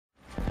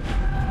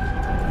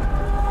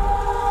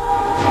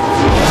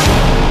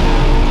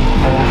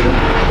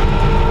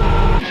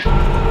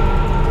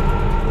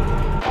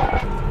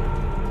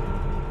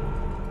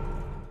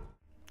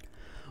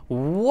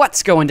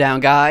What's going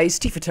down, guys?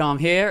 T for Tom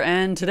here,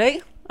 and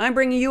today I'm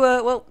bringing you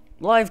a, well,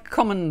 live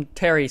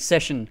commentary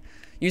session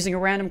using a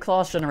random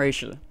class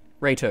generation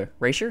rater.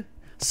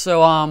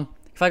 So,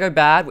 if I go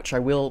bad, which I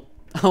will,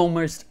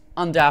 almost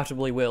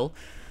undoubtedly will,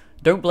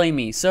 don't blame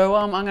me. So,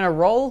 I'm gonna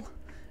roll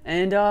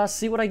and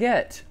see what I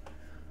get.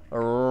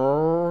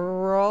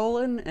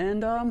 Rolling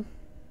and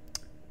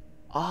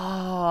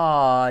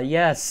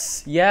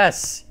yes.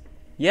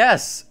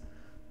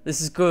 This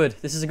is good.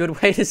 This is a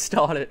good way to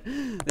start it.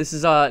 This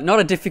is not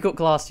a difficult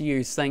class to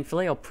use,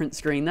 thankfully. I'll print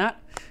screen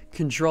that.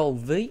 Control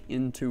V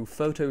into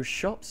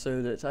Photoshop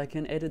so that I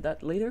can edit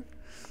that later.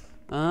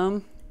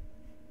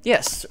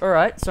 Yes,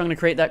 alright, so I'm going to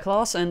create that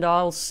class and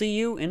I'll see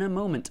you in a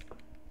moment.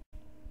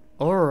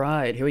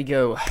 Alright, here we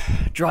go.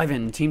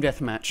 Drive-in, team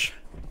deathmatch.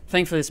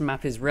 Thankfully this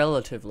map is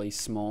relatively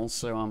small,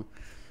 so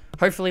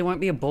hopefully it won't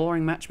be a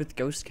boring match with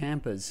ghost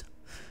campers.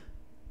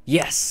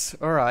 Yes!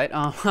 Alright,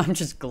 I'm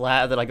just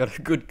glad that I got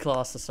a good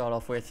class to start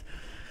off with.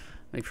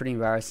 It'd be pretty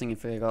embarrassing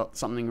if I got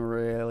something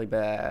really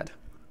bad.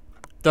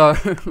 Though,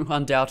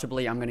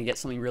 undoubtedly, I'm going to get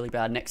something really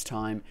bad next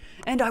time.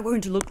 And I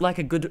won't look like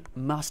a good,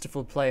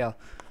 masterful player.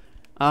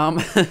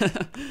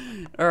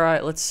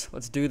 Alright, let's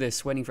do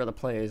this. Waiting for other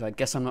players. I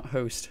guess I'm not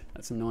host.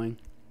 That's annoying.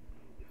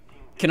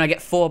 Can I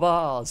get 4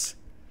 bars?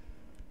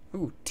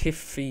 Ooh,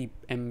 Tiffy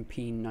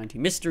MP90.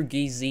 Mr.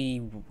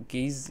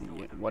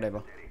 Geezy,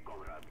 whatever.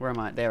 Where am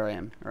I? There I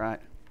am. Alright.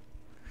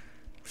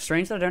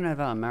 Strange that I don't have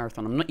a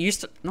marathon. I'm not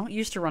used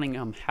to running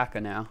hacker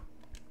now.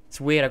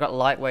 It's weird. I got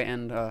lightweight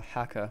and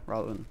hacker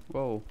rather than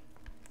whoa.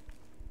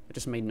 I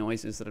just made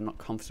noises that I'm not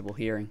comfortable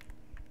hearing.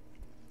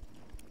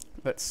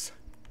 Let's.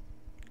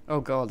 Oh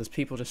god, there's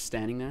people just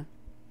standing there.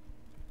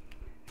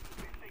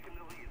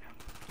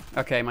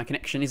 Okay, my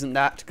connection isn't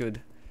that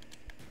good.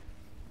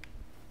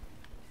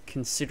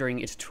 Considering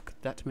it took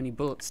that many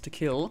bullets to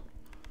kill.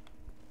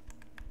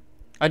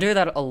 I do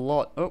that a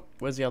lot. Oh,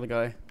 where's the other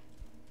guy?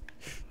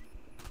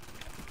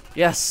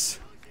 Yes!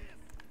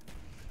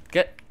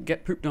 Get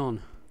pooped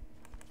on.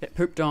 Get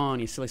pooped on,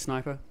 you silly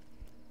sniper.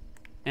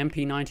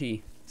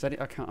 MP90. Is that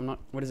it? I'm not,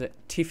 what is it?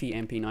 Tiffy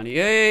MP90.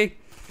 Yay!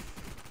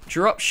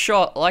 Drop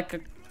shot like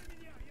a,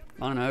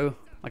 I don't know,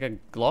 like a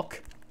Glock.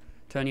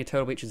 Turn your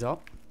turtle beaches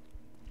up.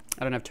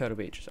 I don't have turtle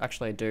beaches.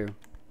 Actually, I do.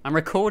 I'm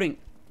recording.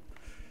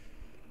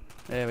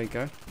 There we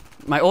go.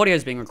 My audio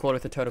is being recorded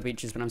with the turtle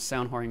beaches, but I'm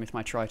sound whoring with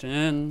my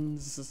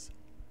tritons.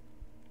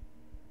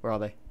 Where are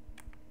they?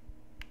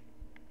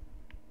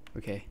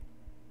 Okay.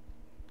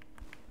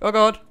 Oh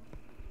god.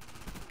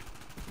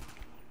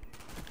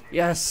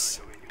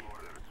 Yes.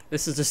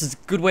 This is a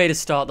good way to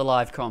start the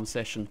live comm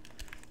session.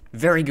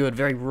 Very good,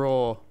 very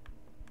raw.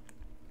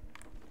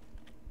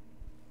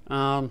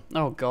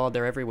 Oh god,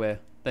 they're everywhere.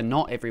 They're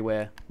not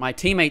everywhere. My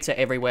teammates are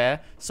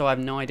everywhere, so I have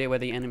no idea where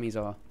the enemies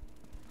are.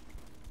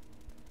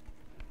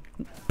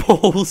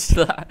 Balls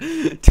to that.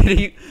 Did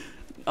he?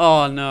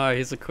 Oh no,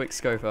 he's a quick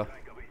scoper.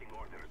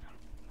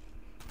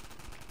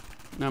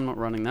 No, I'm not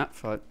running that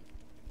fight.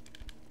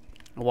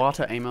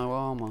 Water ammo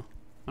armor.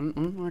 I'm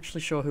not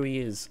actually sure who he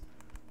is.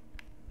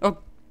 Oh.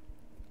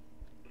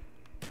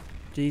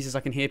 Jesus, I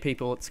can hear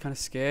people. It's kind of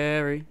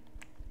scary.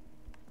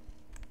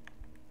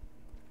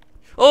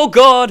 Oh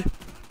god!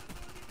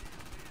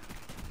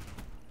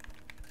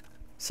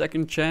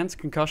 Second chance,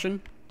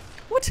 concussion.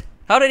 What?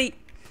 How did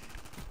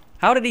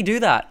he do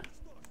that?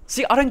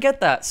 See, I don't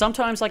get that.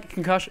 Sometimes, like, a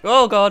concussion...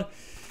 Oh, God.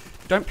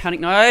 Don't panic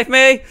knife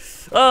me!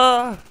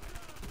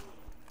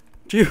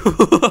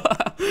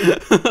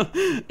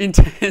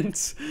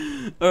 Intense.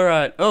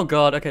 Alright. Oh,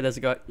 God. Okay, there's a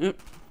guy.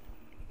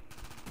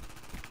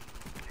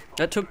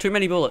 That took too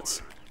many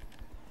bullets.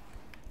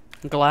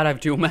 I'm glad I have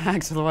dual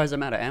mags, otherwise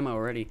I'm out of ammo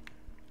already.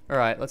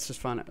 Alright, let's just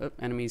find out. Oh,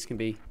 enemies can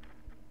be...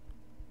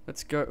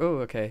 Let's go... Oh,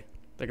 okay.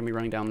 They're gonna be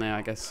running down there,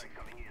 I guess.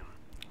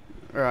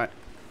 Alright.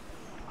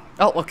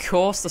 Oh, of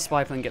course the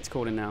spy plane gets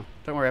called in now.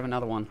 Don't worry, I have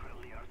another one.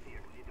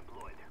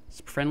 It's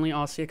friendly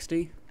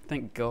RCXD?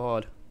 Thank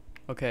God.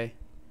 Okay.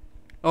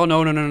 Oh,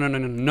 no.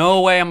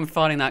 No way I'm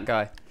fighting that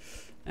guy.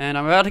 And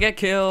I'm about to get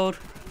killed.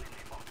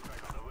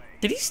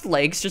 Did his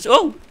legs just...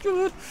 Oh,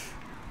 God.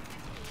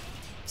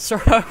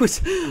 Sorry,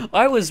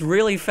 I was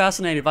really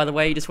fascinated by the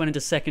way he just went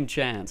into second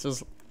chance. It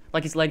was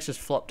like his legs just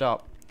flopped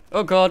up.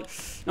 Oh, God.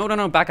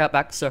 No. Back up,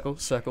 back.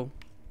 Circle.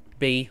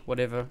 B,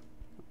 whatever.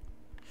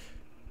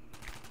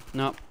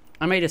 No.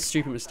 I made a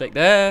stupid mistake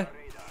there.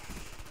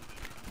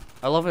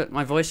 I love it.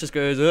 My voice just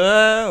goes,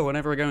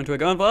 whenever I go into a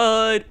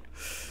gunfight.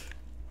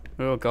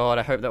 Oh god,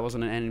 I hope that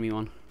wasn't an enemy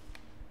one.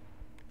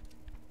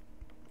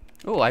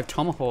 Oh, I have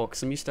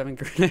tomahawks. I'm used to having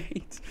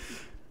grenades.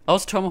 I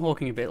was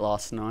tomahawking a bit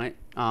last night.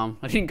 I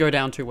didn't go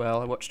down too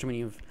well. I watched too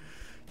many of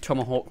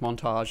tomahawk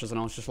montages and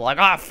I was just like,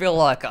 I feel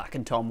like I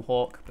can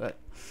tomahawk. But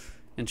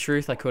in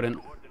truth, I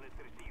couldn't.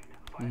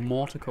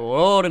 Mortical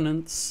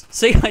ordnance.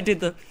 See, I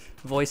did the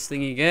voice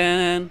thing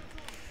again.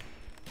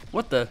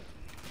 What the?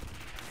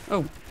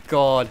 Oh,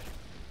 God.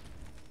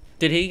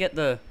 Did he get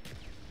the...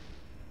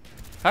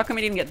 How come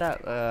he didn't get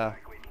that,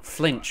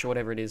 flinch or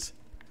whatever it is?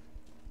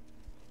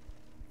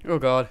 Oh,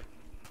 God.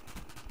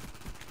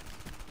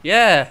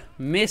 Yeah,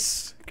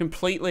 miss.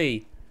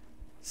 Completely.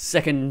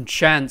 Second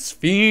chance,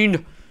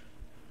 fiend.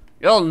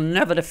 You'll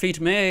never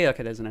defeat me.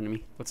 Okay, there's an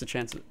enemy. What's the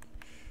chance of...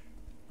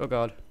 Oh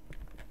god.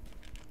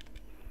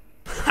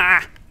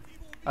 Ha!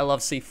 I love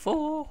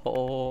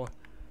C4.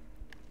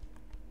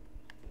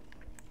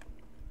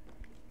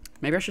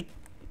 Maybe I should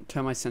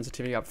turn my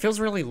sensitivity up.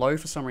 Feels really low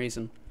for some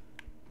reason.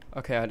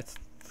 Okay, I just...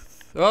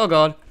 Oh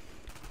god.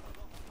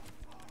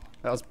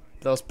 That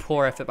was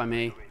poor effort by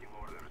me.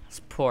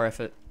 It's poor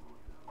effort.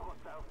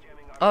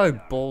 Oh,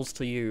 balls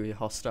to you, you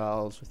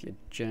hostiles with your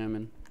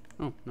German.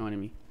 Oh, no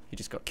enemy. He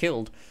just got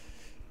killed.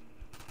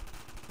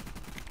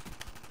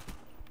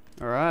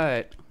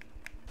 Alright.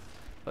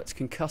 Let's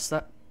concuss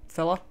that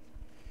fella.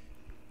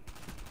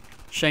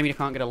 Shame you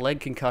can't get a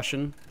leg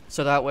concussion,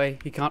 so that way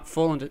he can't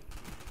fall into...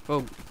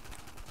 Oh,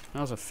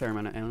 that was a fair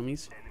amount of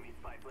enemies.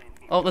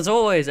 Oh, there's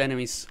always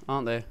enemies,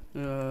 aren't there?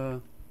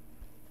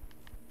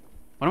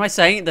 What am I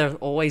saying? There are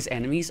always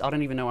enemies? I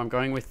don't even know where I'm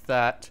going with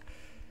that.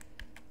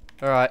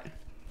 Alright.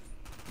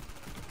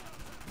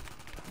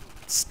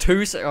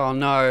 It's oh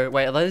no.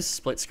 Wait, are those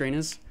split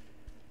screeners?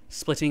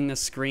 Splitting the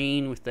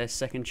screen with their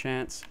second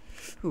chance.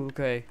 Ooh,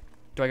 okay.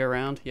 Do I go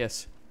around?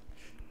 Yes.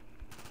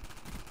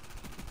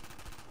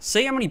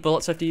 See how many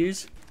bullets I have to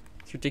use?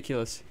 It's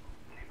ridiculous.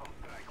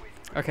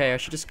 Okay, I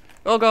should just...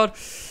 Oh god!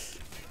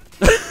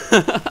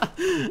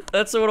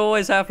 That's what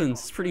always happens.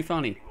 It's pretty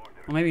funny.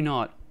 Or maybe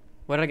not.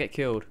 Where did I get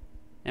killed?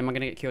 Am I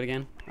gonna get killed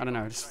again? I don't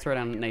know. Just throw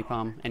down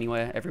napalm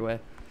anywhere,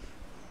 everywhere.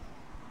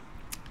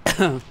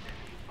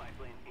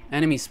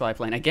 Enemy spy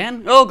plane.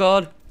 Again? Oh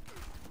god!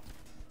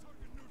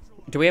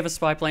 Do we have a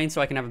spy plane so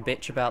I can have a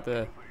bitch about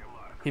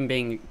him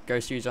being a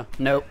ghost user?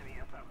 Nope.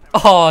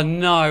 Oh,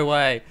 no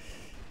way.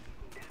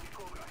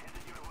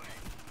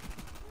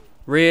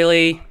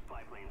 Really?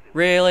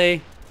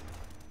 Really?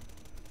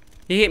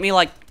 He hit me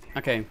like...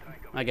 Okay,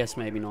 I guess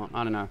maybe not.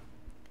 I don't know.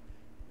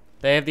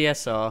 They have the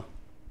SR.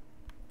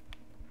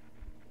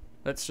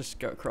 Let's just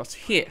go across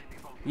here.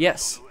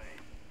 Yes.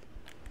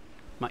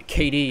 My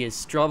KD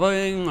is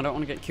dropping. I don't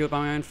want to get killed by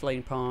my own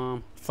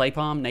napalm.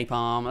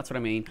 That's what I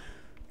mean.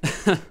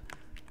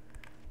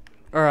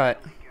 Alright.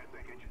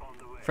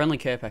 Friendly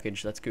care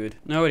package, that's good.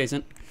 No, it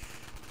isn't.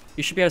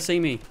 You should be able to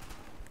see me.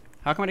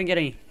 How come I didn't get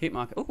any hit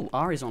marker? Ooh,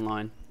 Ari's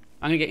online.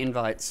 I'm gonna get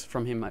invites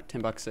from him at 10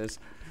 bucks says.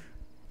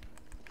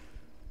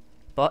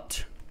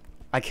 But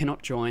I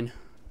cannot join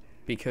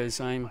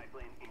because I'm...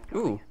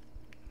 Ooh.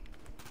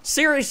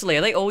 Seriously,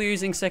 are they all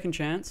using second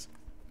chance?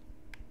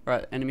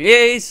 Right,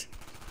 enemies!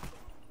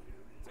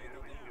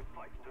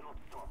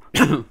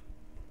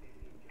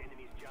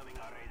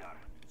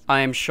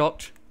 I am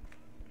shocked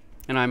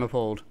and I'm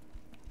appalled.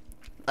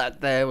 That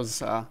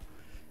was not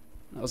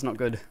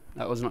good.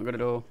 That was not good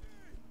at all.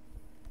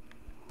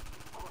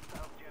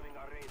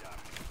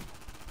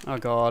 Oh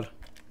god.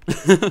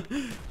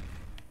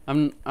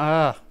 Come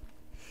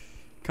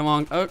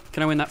on. Oh,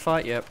 can I win that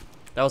fight? Yep.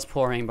 That was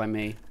poor aim by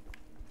me.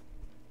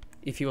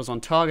 If he was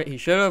on target, he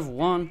should have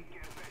won.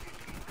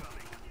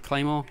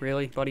 Claymore,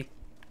 really, buddy?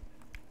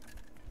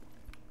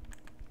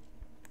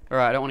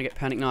 Alright, I don't want to get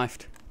panic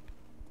knifed.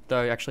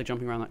 Though actually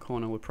jumping around that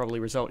corner would probably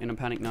result in a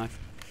panic knife.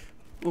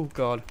 Oh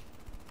god.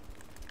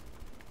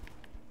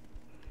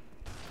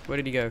 Where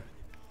did he go?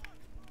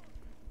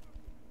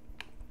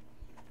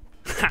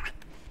 Ha!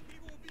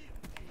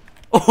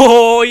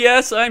 Oh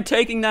yes, I'm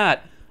taking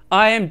that.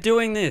 I am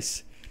doing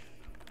this.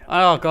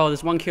 Oh god,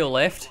 there's one kill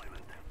left.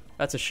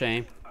 That's a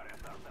shame.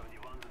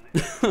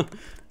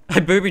 I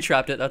booby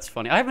trapped it. That's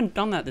funny. I haven't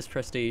done that this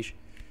prestige.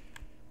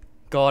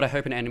 God, I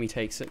hope an enemy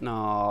takes it. No.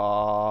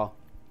 All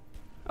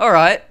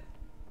right.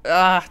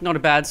 Not a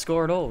bad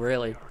score at all,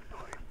 really.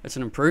 It's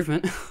an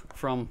improvement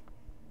from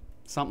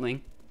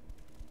something.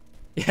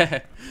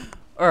 Yeah.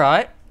 All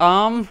right.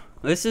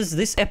 This is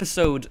this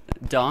episode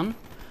done.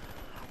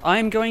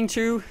 I'm going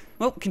to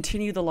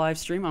continue the live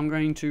stream. I'm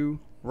going to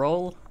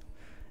roll,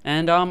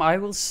 and I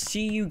will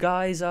see you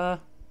guys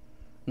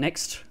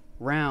next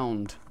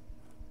round.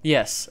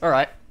 Yes. All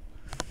right.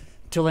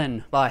 Till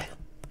then. Bye.